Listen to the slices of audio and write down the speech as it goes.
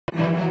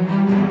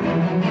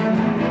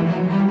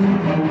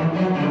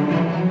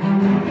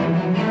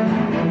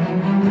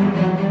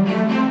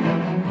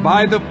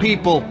by the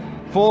people,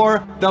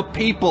 for the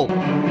people.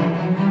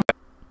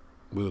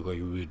 We look like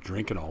we were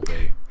drinking all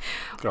day.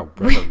 Look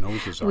how red our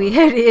noses are. We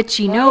had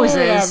itchy noses.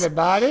 Hey,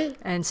 everybody.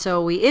 And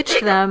so we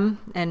itched them,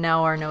 and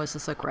now our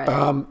noses look red.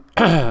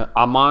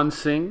 Aman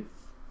Singh,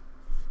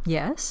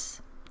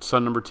 Yes.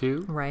 son number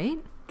 2. Right?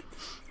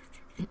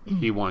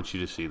 He wants you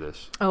to see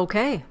this.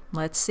 Okay,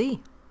 let's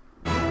see.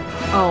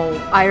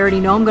 Oh, I already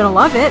know I'm going to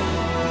love it.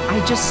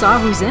 I just saw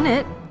who's in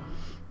it.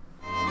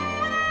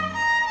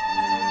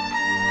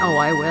 Oh,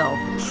 I will.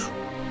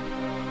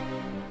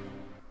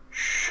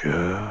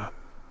 Shamitabh.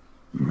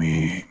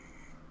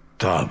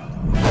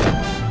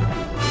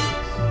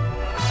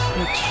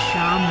 It's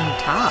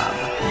Shamitabh.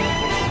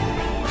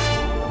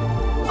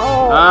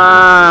 Oh.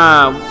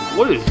 Ah,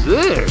 what is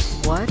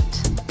this? What?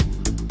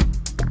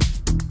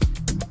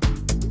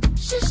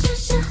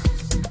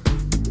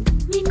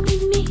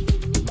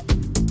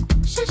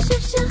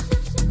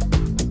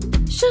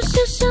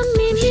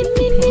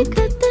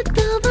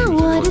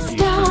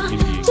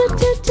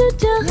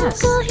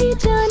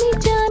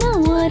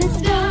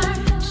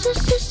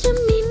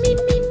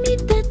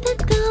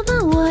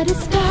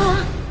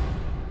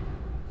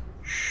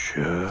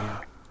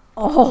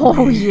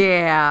 Oh,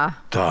 yeah.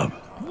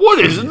 What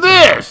is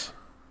this?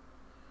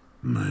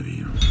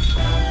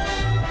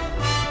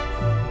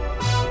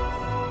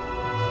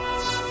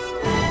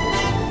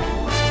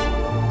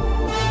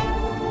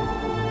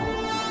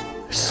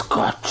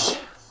 Scotch.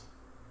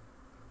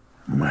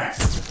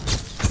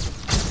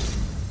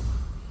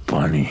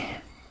 Bunny.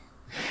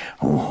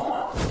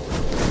 Oh.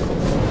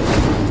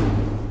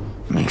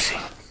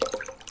 Mixing.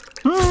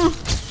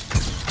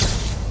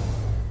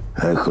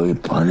 है कोई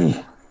पानी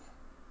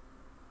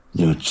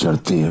जो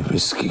चढ़ती है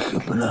whisky के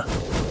बिना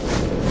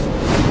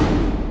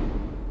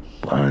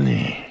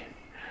पानी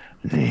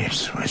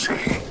needs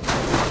whiskey.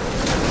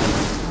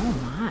 Oh,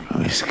 my.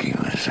 Whiskey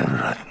में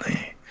जरूरत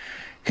नहीं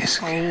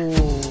किसकी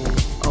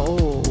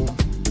Oh.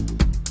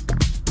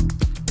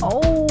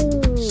 Oh.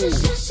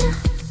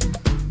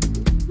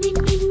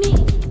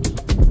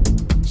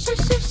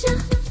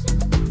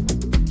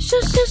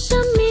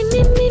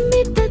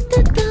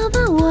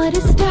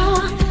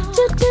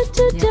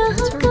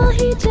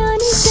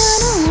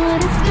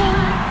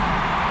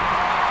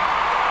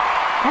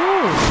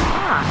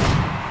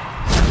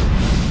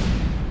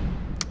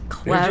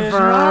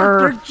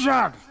 Clever.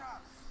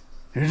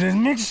 It is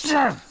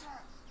mixture.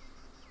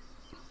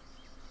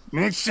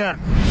 Mixture.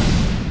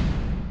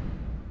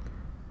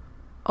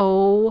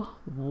 Oh,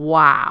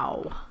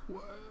 wow.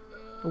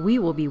 We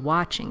will be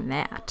watching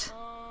that.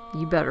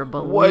 You better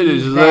believe What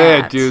is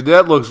that, dude?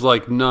 That looks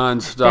like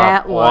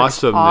non-stop That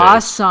looks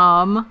awesomeness.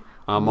 awesome.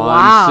 Aman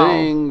Wow.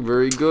 Singh,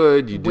 very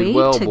good. You did Way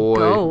well, to boy.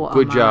 go,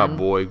 Good job, Aman.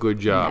 boy. Good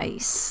job.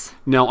 Nice.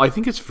 Now, I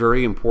think it's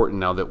very important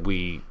now that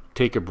we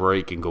take a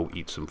break and go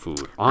eat some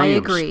food. I am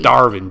agree.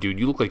 starving, dude.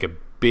 You look like a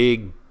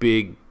big,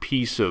 big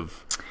piece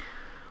of...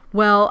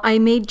 Well, I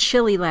made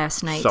chili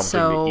last night,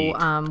 Something to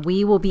so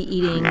we will be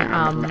eating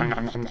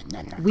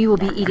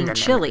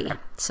chili,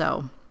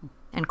 so,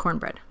 and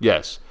cornbread.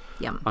 Yes.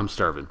 Yum. I'm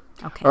starving.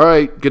 Okay. All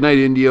right. Good night,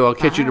 Indio. I'll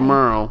catch you Bye.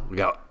 tomorrow.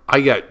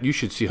 You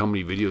should see how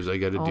many videos I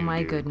got to do. Oh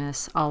my dude.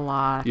 goodness, a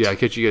lot. Yeah, I'll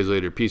catch you guys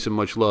later. Peace and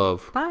much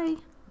love. Bye.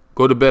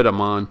 Go to bed,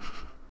 Aman.